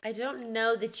 I don't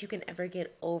know that you can ever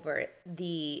get over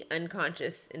the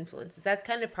unconscious influences. That's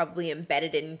kind of probably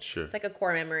embedded in. Sure. It's like a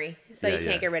core memory, so you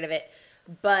can't get rid of it.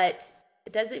 But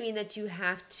it doesn't mean that you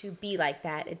have to be like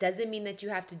that. It doesn't mean that you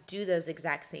have to do those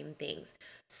exact same things.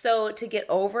 So to get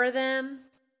over them,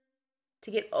 to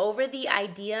get over the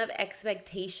idea of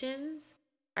expectations,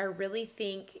 I really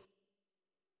think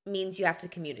means you have to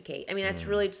communicate. I mean, that's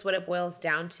really just what it boils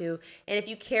down to. And if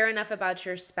you care enough about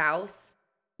your spouse,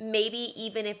 maybe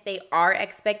even if they are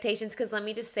expectations, because let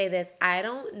me just say this, I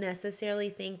don't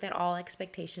necessarily think that all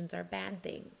expectations are bad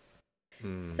things.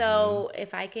 Mm-hmm. So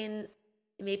if I can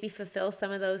maybe fulfill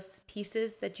some of those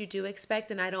pieces that you do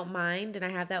expect and I don't mind and I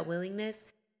have that willingness,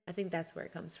 I think that's where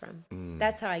it comes from.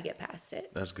 That's how I get past it.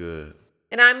 That's good.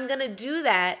 And I'm going to do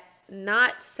that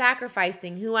not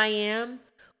sacrificing who I am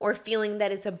or feeling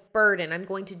that it's a burden. I'm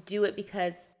going to do it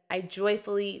because I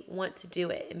joyfully want to do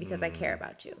it and because I care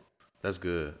about you. That's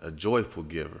good. A joyful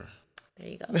giver. There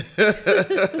you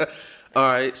go. All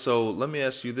right. So let me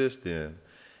ask you this then.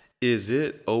 Is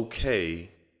it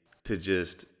okay to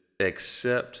just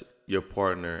accept your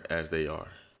partner as they are?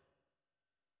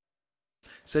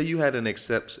 Say you had an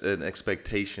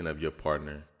expectation of your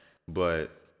partner,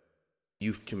 but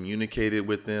you've communicated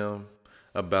with them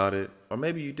about it, or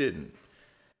maybe you didn't.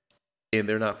 and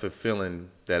they're not fulfilling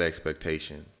that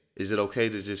expectation, is it okay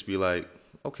to just be like,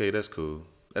 okay, that's cool,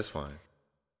 that's fine?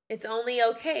 It's only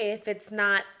okay if it's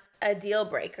not a deal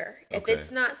breaker. If Okay.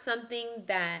 it's not something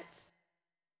that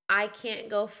I can't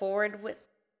go forward with,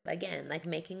 again, like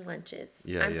making lunches.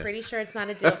 Yeah, I'm yeah. pretty sure it's not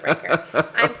a deal breaker.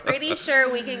 I'm pretty sure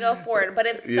we can go forward. But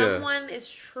if Yeah. someone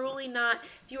is truly not,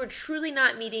 if you are truly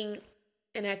not meeting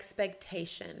an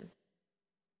expectation,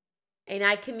 and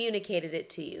I communicated it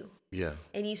to you, Yeah.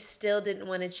 and you still didn't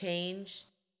want to change,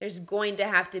 there's going to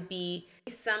have to be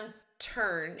some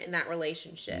turn in that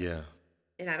relationship. Yeah.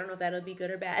 And I don't know if that'll be good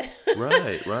or bad.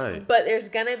 Right, right. But there's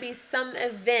going to be some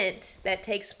event that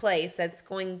takes place that's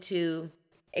going to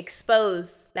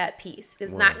expose that piece.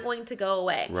 It's not going to go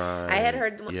away. Right. I had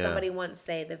heard Yeah. somebody once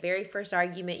say the very first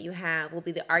argument you have will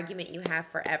be the argument you have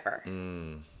forever.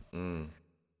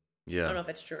 Yeah. I don't know if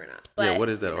it's true or not. Yeah, But, what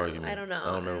is that you know, argument? I don't know. I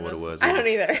don't remember what it was. I don't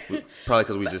either. Probably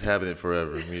because we just having it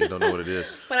forever. We just don't know what it is.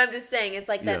 But I'm just saying, it's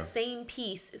like Yeah. that same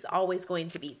piece is always going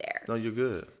to be there. No, you're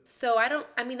good. So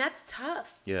I mean, that's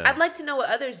tough. Yeah. I'd like to know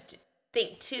what others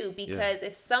think too, because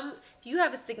if you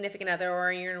have a significant other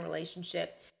or you're in a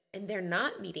relationship and they're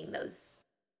not meeting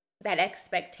that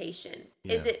expectation,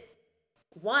 is Yeah. it,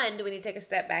 one, do we need to take a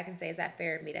step back and say, is that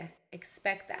fair of me to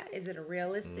expect that? Is it a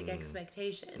realistic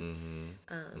expectation?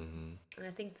 And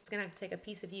I think it's going to have to take a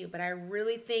piece of you. But I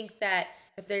really think that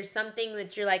if there's something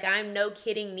that you're like, I'm no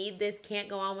kidding, need this, can't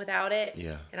go on without it,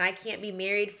 Yeah. and I can't be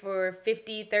married for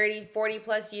 50, 30, 40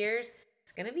 plus years,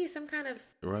 it's going to be some kind of,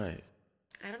 Right.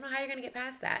 I don't know how you're going to get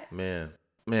past that. Man,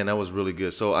 that was really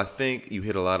good. So I think you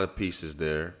hit a lot of pieces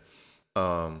there.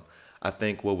 I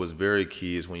think what was very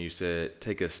key is when you said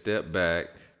take a step back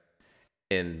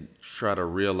and try to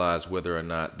realize whether or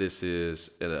not this is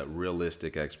a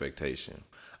realistic expectation.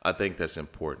 I think that's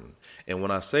important. And when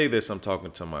I say this, I'm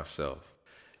talking to myself.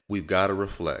 We've got to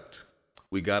reflect.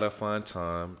 We got to find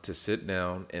time to sit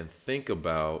down and think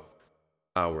about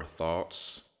our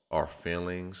thoughts, our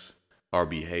feelings, our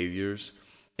behaviors,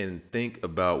 and think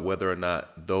about whether or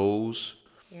not those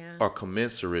are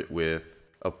commensurate with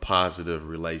a positive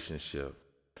relationship.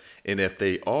 And if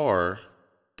they are,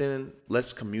 then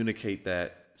let's communicate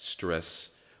that stress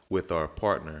with our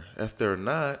partner. If they're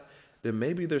not, then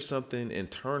maybe there's something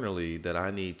internally that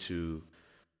I need to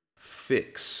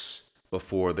fix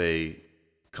before they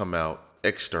come out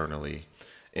externally.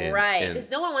 Right, because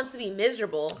no one wants to be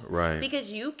miserable. Right.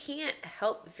 Because you can't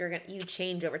help if you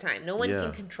change over time. No one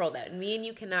can control that. Me and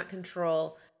you cannot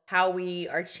control how we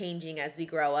are changing as we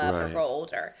grow up or grow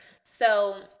older.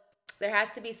 So there has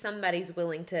to be somebody's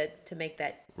willing to make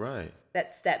that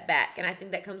that step back, and I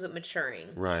think that comes with maturing.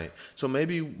 Right. So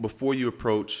maybe before you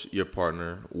approach your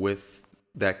partner with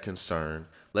that concern,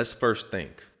 let's first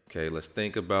think. Okay, let's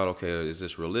think about, okay, is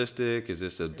this realistic? Is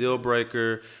this a deal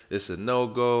breaker? Is this a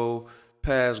no-go?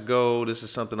 Pass go? This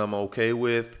is something I'm okay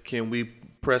with? Can we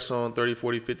press on 30,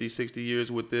 40, 50, 60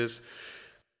 years with this?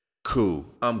 Cool.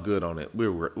 I'm good on it.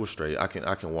 We're straight. I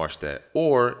can watch that.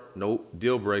 Or, nope,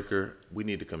 deal breaker. We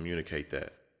need to communicate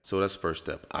that. So that's first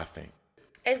step, I think.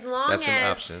 That's an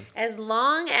option. As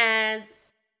long as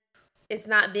it's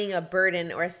not being a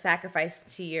burden or a sacrifice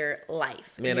to your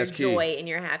life, and your joy and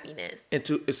your happiness. And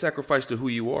it's sacrifice to who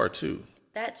you are too.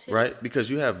 That too. Right?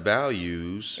 Because you have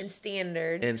values and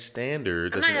standards. I'm as not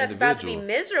an individual. About to be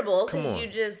miserable because you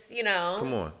just, ain't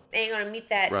gonna meet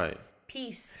that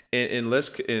peace. And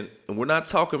we're not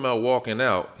talking about walking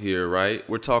out here, right?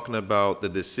 We're talking about the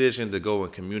decision to go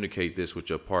and communicate this with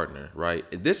your partner, right?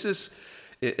 And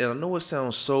I know it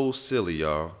sounds so silly,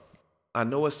 y'all. I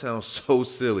know it sounds so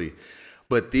silly,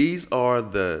 but these are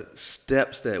the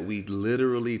steps that we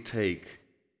literally take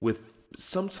with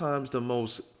sometimes the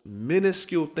most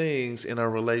minuscule things in our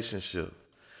relationship,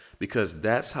 because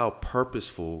that's how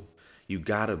purposeful you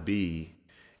gotta be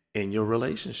in your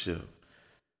relationship.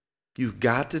 You've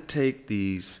got to take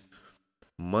these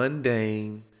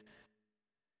mundane,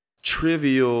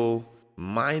 trivial,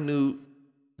 minute,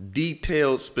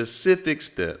 detailed, specific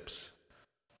steps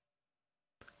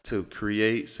to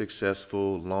create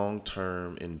successful,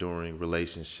 long-term, enduring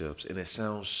relationships. And it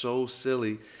sounds so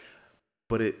silly,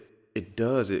 but it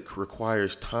does. It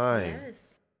requires time. Yes.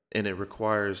 And it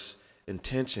requires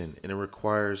intention. And it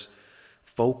requires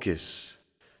focus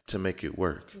to make it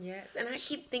work. Yes. And I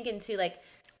keep thinking too, like,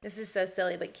 this is so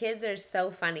silly, but kids are so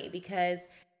funny because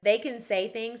they can say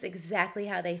things exactly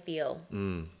how they feel.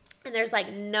 And there's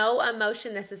like no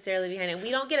emotion necessarily behind it.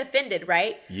 We don't get offended,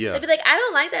 right? Yeah. They'll be like, I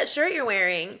don't like that shirt you're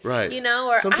wearing. Right.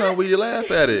 Or sometimes we laugh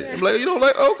at it. I'm like, you don't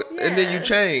like, okay. Yeah. And then you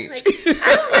change. Like,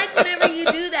 I don't like whenever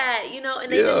you do that, and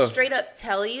and they Yeah. just straight up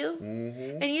tell you,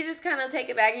 and you just kind of take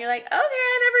it back and you're like, okay,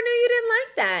 I never knew you didn't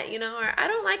like that, you know, or I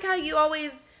don't like how you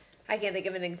always, I can't think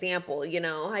of an example, you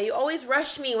know, how you always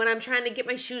rush me when I'm trying to get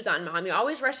my shoes on, Mom. You're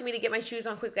always rushing me to get my shoes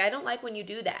on quickly. I don't like when you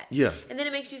do that. Yeah. And then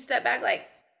it makes you step back like,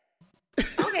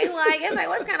 okay, well, I guess I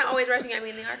was kind of always rushing. I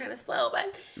mean, they are kind of slow,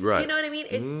 but Right. you know what I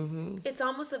mean? It's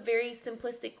almost a very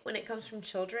simplistic when it comes from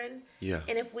children. Yeah.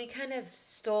 And if we kind of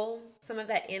stole some of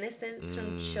that innocence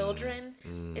from children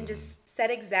and just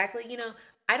said exactly, you know,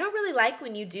 I don't really like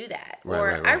when you do that. Right, or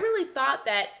right, I right. really thought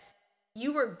that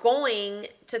you were going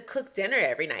to cook dinner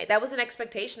every night. That was an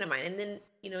expectation of mine. And then,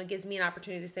 you know, it gives me an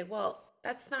opportunity to say, well,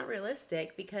 that's not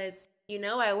realistic because you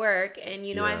know I work and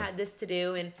you know I Yeah. had this to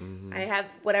do and I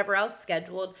have whatever else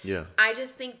scheduled. Yeah. I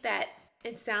just think that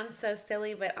it sounds so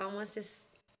silly, but almost just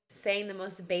saying the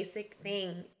most basic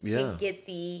thing Yeah. can get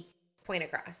the point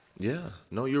across. Yeah.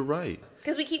 No, you're right.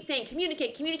 Because we keep saying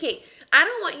communicate, communicate. I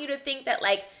don't want you to think that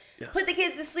like put the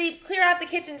kids to sleep, clear off the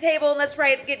kitchen table, and let's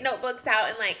get notebooks out.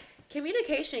 And like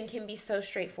communication can be so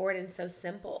straightforward and so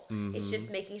simple. It's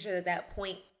just making sure that that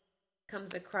point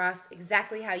comes across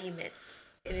exactly how you meant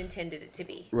and intended it to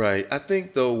be. Right. I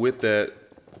think though with that,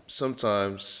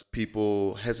 sometimes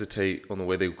people hesitate on the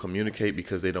way they communicate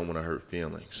because they don't want to hurt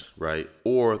feelings, right?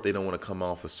 Or they don't want to come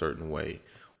off a certain way,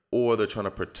 or they're trying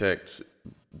to protect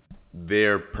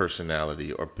their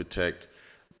personality or protect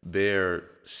their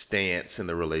stance in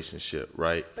the relationship,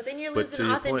 right? But then you're But losing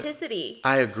to your point, authenticity.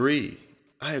 I agree.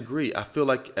 I feel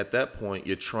like at that point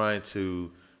you're trying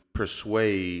to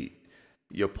persuade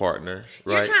your partner,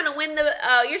 right? You're trying to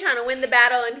win the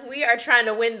battle, and we are trying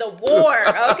to win the war.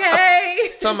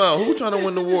 Okay. Talking about who trying to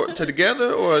win the war?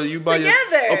 Together or are you by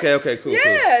Together. Okay, cool.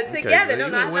 Yeah, cool. together. Okay, No,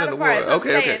 you not winning the apart. war. That's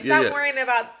what I'm saying. Stop yeah. worrying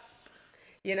about,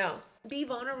 you know, be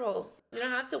vulnerable. You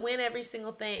don't have to win every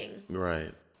single thing.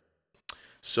 Right.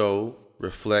 So,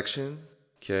 reflection,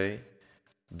 okay?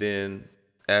 Then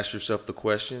ask yourself the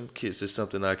question, is this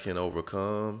something I can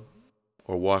overcome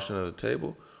or wash under the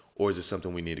table? Or is it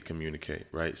something we need to communicate,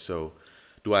 right? So,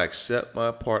 do I accept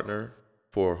my partner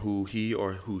for who he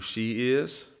or who she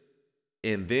is?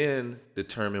 And then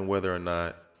determine whether or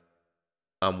not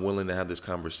I'm willing to have this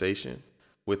conversation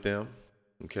with them,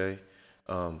 okay?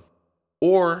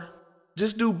 Or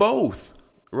just do both,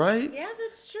 right? Yeah,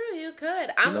 that's true. You could.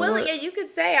 I'm know willing. what? Yeah, you could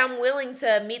say I'm willing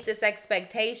to meet this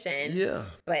expectation. Yeah.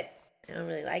 But I don't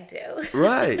really like to.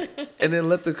 Right. And then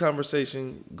let the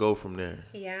conversation go from there.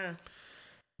 Yeah.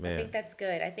 Man. I think that's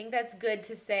good. I think that's good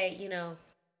to say, you know,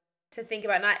 to think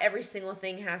about not every single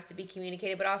thing has to be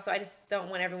communicated, but also I just don't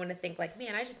want everyone to think like,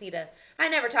 man, I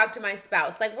never talk to my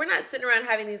spouse. Like we're not sitting around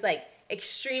having these like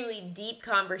extremely deep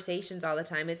conversations all the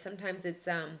time. Sometimes it's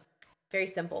very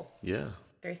simple. Yeah.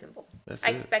 Very simple. That's I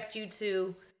it. expect you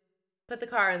to put the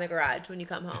car in the garage when you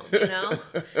come home, you know?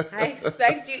 I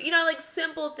expect you, you know, like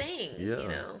simple things, Yeah. you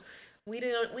know? We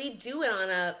do it on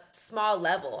a small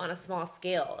level, on a small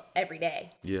scale every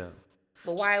day. Yeah.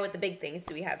 But why with the big things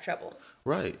do we have trouble?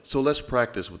 Right. So let's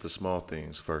practice with the small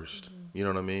things first. You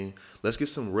know what I mean? Let's get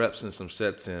some reps and some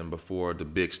sets in before the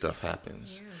big stuff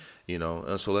happens. Yeah. You know,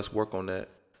 and so let's work on that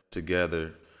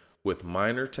together with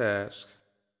minor tasks.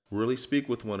 Really speak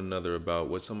with one another about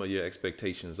what some of your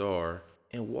expectations are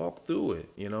and walk through it,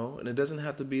 you know? And it doesn't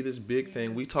have to be this big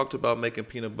thing. We talked about making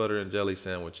peanut butter and jelly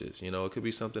sandwiches. You know, it could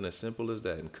be something as simple as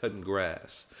that and cutting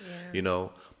grass, you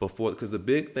know, because the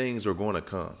big things are going to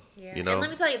come, you know? And let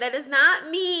me tell you, that does not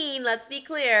mean, let's be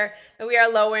clear, that we are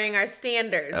lowering our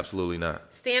standards. Absolutely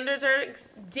not. Standards are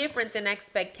different than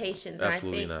expectations.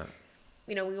 Absolutely and I think, not.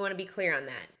 you know, we want to be clear on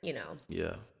that, you know.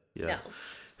 Yeah. No.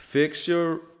 Fix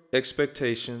your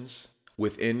expectations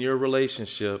within your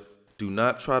relationship. Do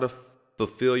not try to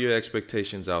fulfill your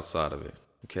expectations outside of it,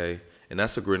 okay? And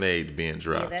that's a grenade being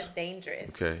dropped. Yeah, that's dangerous.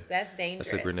 Okay. That's dangerous.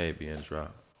 That's a grenade being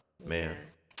dropped. Man.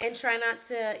 Yeah. And try not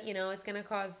to, you know, it's going to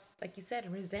cause, like you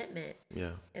said, resentment.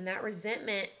 Yeah. And that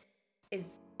resentment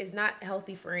is not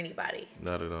healthy for anybody.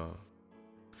 Not at all.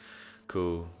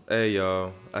 Cool. Hey,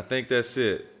 y'all. I think that's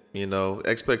it. You know,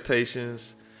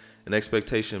 expectations and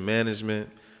expectation management.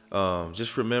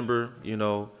 Just remember, you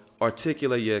know,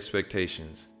 articulate your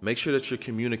expectations. Make sure that you're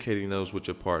communicating those with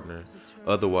your partner.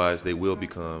 Otherwise, they will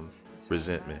become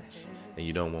resentments. And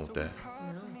you don't want that.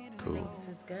 No, Cool. I think this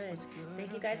is good.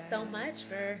 Thank you guys so much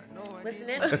for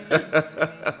listening.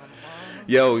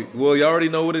 Yo, well, you already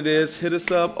know what it is. Hit us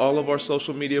up. All of our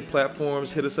social media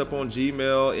platforms. Hit us up on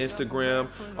Gmail, Instagram.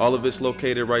 All of it's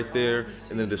located right there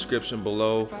in the description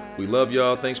below. We love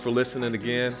y'all. Thanks for listening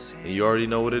again. And you already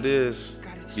know what it is.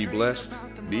 Be blessed.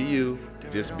 Be you.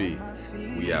 Just be.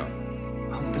 We out.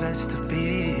 I'm blessed to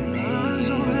be me.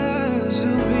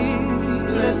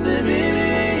 Blessed to be